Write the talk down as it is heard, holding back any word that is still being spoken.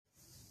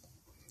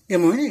Good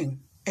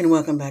morning, and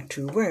welcome back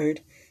to Word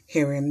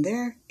Here and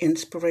There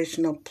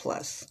Inspirational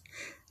Plus.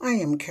 I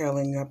am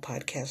Carolyn, your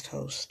podcast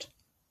host.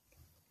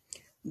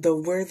 The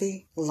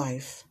Worthy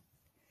Life.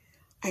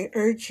 I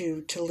urge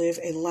you to live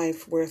a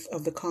life worth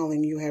of the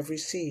calling you have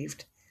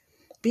received.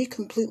 Be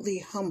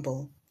completely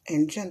humble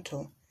and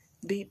gentle.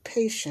 Be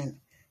patient,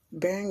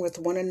 bearing with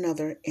one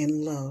another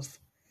in love.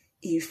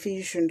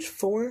 Ephesians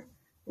 4,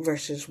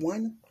 verses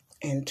 1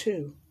 and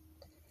 2.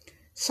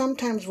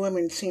 Sometimes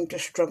women seem to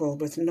struggle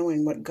with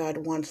knowing what God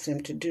wants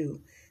them to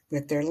do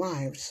with their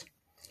lives,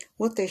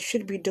 what they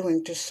should be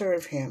doing to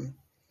serve Him.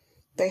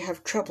 They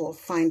have trouble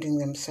finding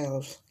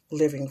themselves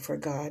living for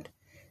God,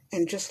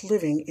 and just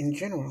living in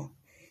general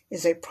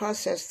is a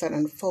process that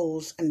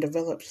unfolds and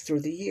develops through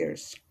the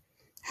years.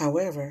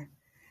 However,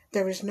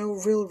 there is no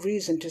real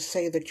reason to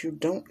say that you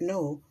don't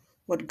know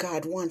what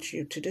God wants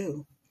you to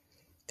do.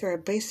 There are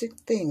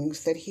basic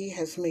things that He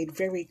has made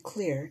very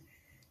clear,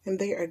 and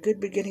they are good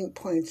beginning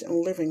points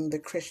in living the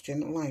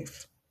Christian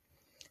life.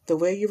 The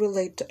way you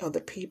relate to other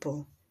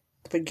people,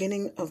 the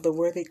beginning of the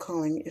worthy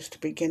calling is to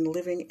begin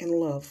living in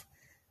love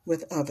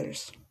with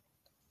others.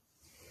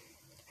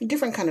 A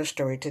different kind of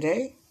story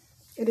today.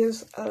 It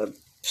is a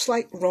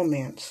slight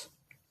romance.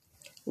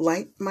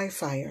 Light My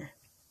Fire.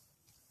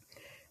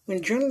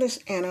 When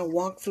journalist Anna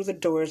walked through the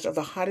doors of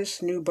the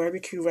hottest new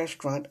barbecue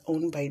restaurant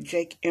owned by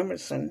Jake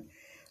Emerson,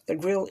 the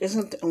grill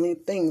isn't the only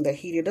thing that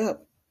heated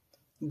up.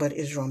 But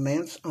is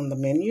romance on the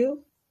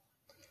menu?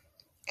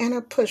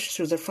 Anna pushed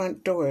through the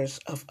front doors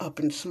of Up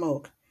in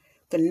Smoke,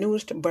 the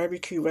newest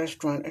barbecue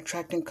restaurant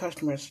attracting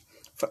customers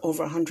for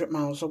over 100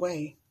 miles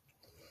away.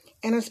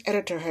 Anna's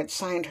editor had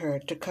signed her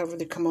to cover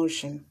the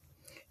commotion.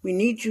 "We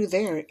need you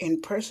there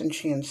in person,"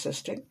 she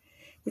insisted,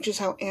 which is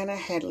how Anna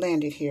had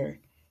landed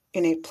here,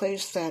 in a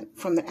place that,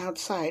 from the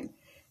outside,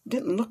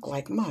 didn't look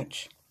like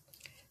much.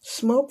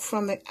 Smoke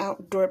from the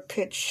outdoor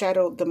pit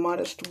shadowed the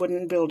modest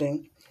wooden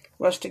building.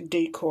 Rustic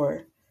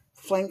decor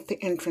flanked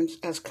the entrance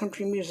as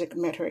country music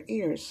met her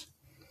ears.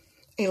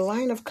 A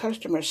line of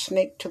customers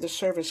snaked to the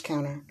service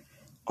counter,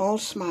 all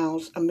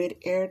smiles amid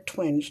air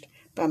twinged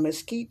by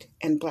mesquite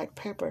and black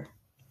pepper.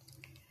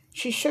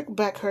 She shook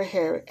back her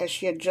hair as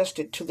she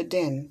adjusted to the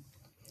din.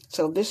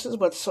 So this is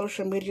what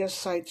social media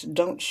sites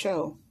don't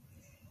show.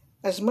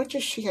 As much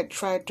as she had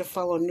tried to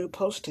follow new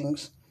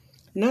postings,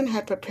 none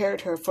had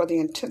prepared her for the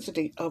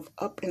intensity of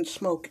Up in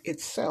Smoke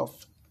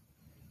itself,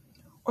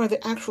 or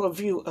the actual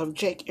view of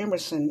Jake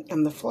Emerson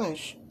in the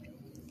flesh,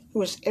 who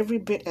was every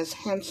bit as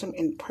handsome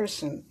in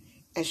person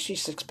as she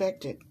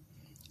suspected,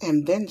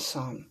 and then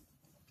some.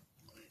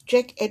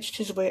 Jake edged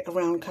his way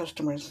around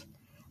customers,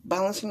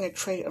 balancing a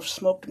tray of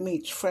smoked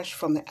meats fresh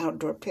from the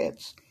outdoor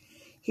pits.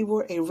 He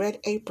wore a red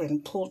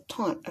apron pulled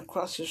taut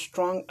across his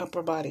strong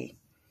upper body.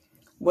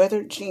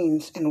 Weathered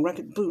jeans and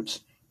rugged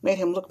boots made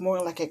him look more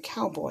like a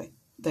cowboy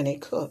than a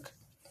cook.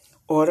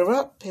 "Order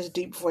up," his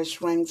deep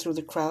voice rang through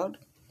the crowd,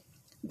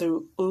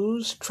 the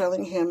ooze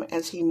trailing him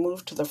as he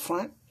moved to the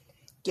front,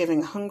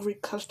 giving hungry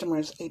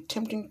customers a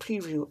tempting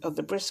preview of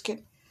the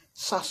brisket,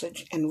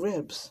 sausage, and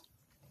ribs.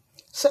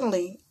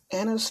 Suddenly,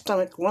 Anna's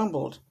stomach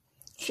rumbled.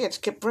 She had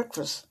skipped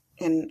breakfast,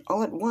 and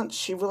all at once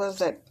she realized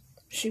that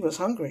she was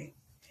hungry.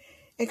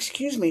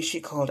 "Excuse me," she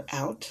called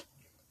out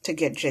to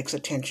get Jake's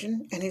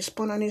attention, and he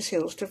spun on his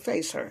heels to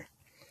face her.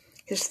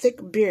 His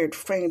thick beard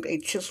framed a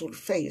chiseled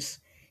face,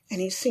 and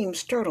he seemed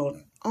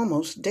startled,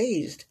 almost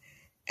dazed,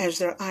 as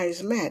their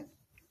eyes met.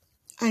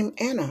 "I'm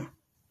Anna,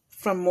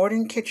 from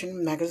Morton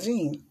Kitchen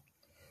Magazine."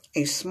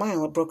 A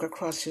smile broke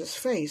across his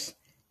face.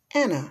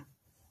 "Anna,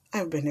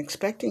 I've been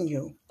expecting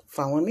you.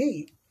 Follow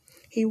me."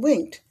 He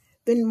winked,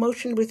 then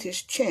motioned with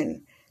his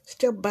chin,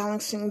 still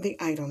balancing the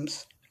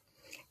items.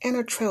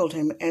 Anna trailed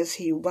him as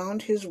he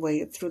wound his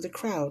way through the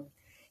crowd.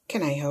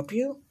 "Can I help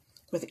you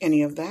with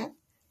any of that?"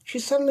 She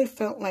suddenly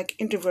felt like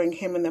interviewing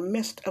him in the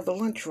midst of the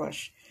lunch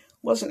rush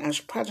wasn't as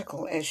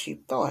practical as she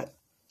thought.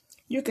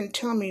 "You can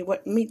tell me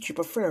what meat you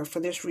prefer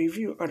for this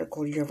review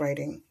article you're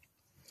writing."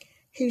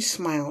 He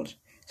smiled,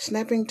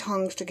 snapping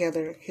tongs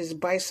together, his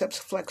biceps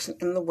flexing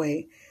in the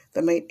way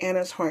that made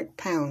Anna's heart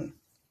pound.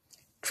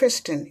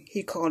 "Tristan,"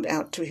 he called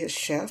out to his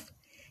chef,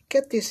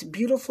 "get this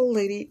beautiful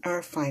lady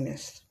our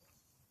finest."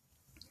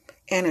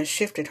 Anna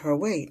shifted her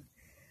weight,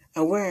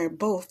 aware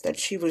both that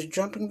she was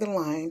jumping the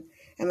line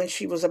and that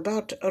she was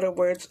about to utter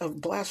words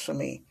of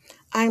blasphemy.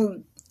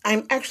 I'm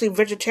actually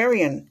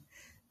vegetarian."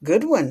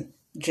 "Good one,"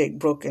 Jake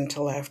broke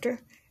into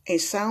laughter, a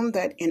sound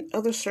that in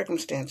other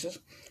circumstances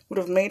would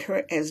have made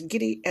her as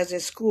giddy as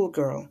a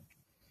schoolgirl.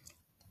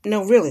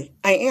 "No, really,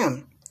 I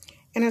am."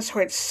 Anna's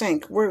heart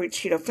sank, worried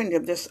she'd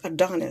offended this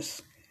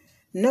Adonis.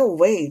 "No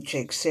way,"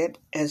 Jake said,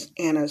 as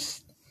Anna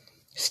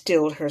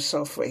steeled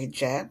herself for a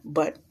jab,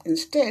 but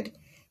instead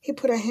he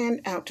put a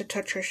hand out to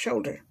touch her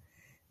shoulder,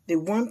 the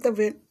warmth of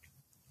it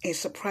a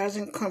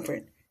surprising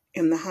comfort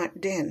in the hot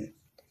den.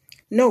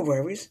 "No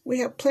worries, we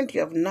have plenty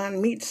of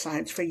non-meat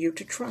sides for you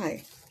to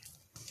try."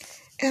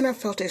 Anna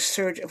felt a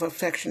surge of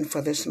affection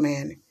for this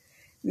man,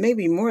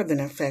 maybe more than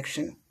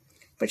affection,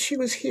 but she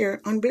was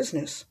here on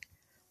business.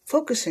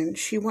 Focusing,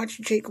 she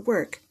watched Jake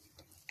work,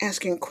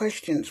 asking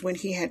questions when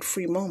he had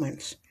free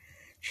moments.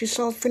 She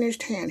saw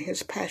firsthand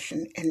his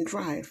passion and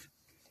drive.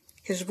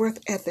 His work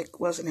ethic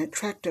was as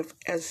attractive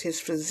as his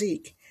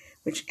physique,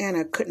 which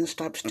Anna couldn't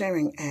stop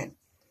staring at.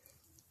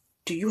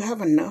 "Do you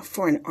have enough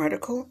for an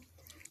article?"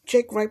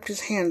 Jake wiped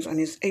his hands on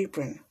his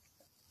apron,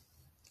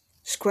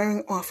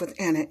 squaring off with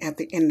Anna at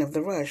the end of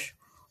the rush.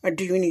 "Or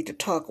do you need to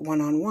talk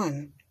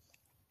one-on-one?"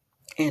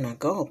 Anna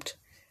gulped.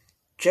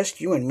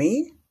 "Just you and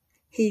me?"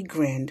 He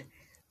grinned.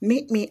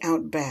 "Meet me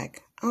out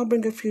back. I'll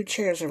bring a few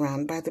chairs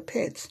around by the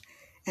pits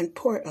and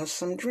pour us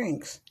some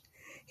drinks."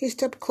 He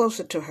stepped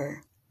closer to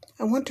her.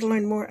 "I want to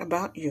learn more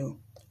about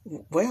you."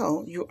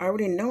 "Well, you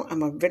already know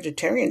I'm a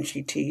vegetarian,"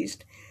 she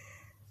teased.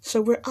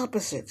 "So we're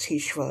opposites," he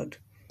shrugged,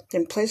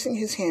 then placing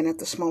his hand at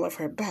the small of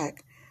her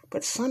back.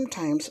 "But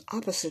sometimes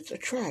opposites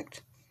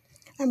attract.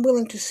 I'm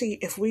willing to see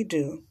if we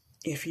do,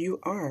 if you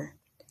are."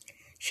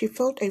 She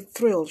felt a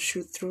thrill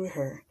shoot through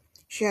her.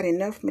 She had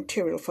enough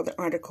material for the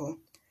article,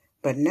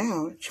 but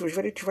now she was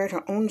ready to write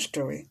her own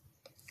story,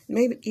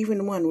 maybe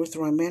even one with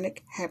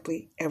romantic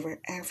happily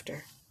ever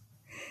after.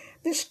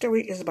 This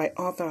story is by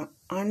author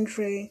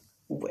Andre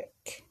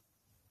Wick.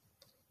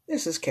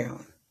 This is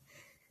Carolyn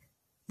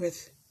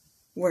with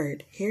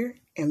Word Here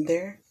and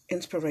There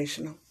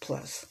Inspirational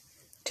Plus.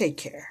 Take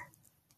care.